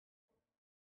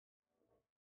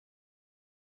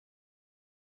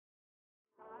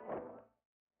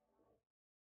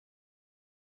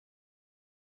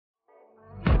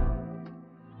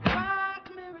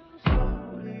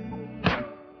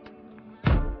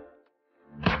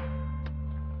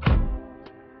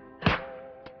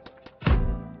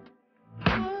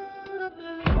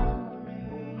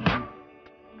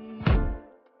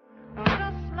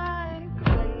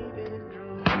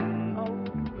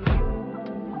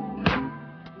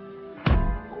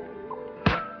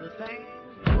thing.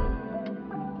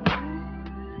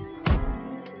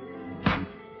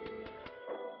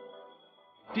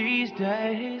 These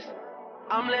days,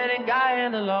 I'm letting God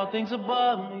handle all things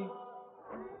above me.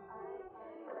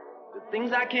 The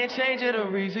things I can't change are the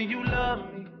reason you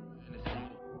love me.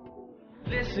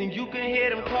 Listen, you can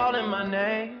hear them calling my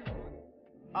name.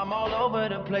 I'm all over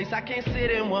the place, I can't sit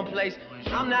in one place.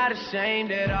 I'm not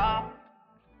ashamed at all.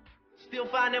 Still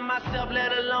finding myself,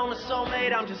 let alone a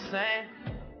soulmate, I'm just saying.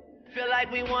 Feel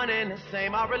like we one and the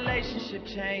same, our relationship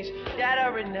changed. That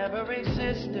or it never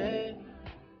existed.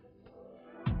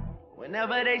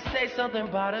 Whenever they say something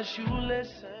about us, you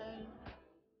listen.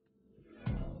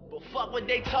 But fuck what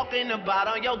they talking about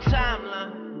on your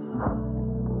timeline.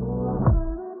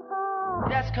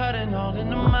 That's cutting all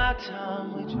into my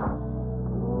time with you.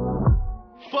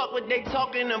 Fuck what they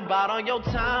talking about on your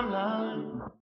timeline.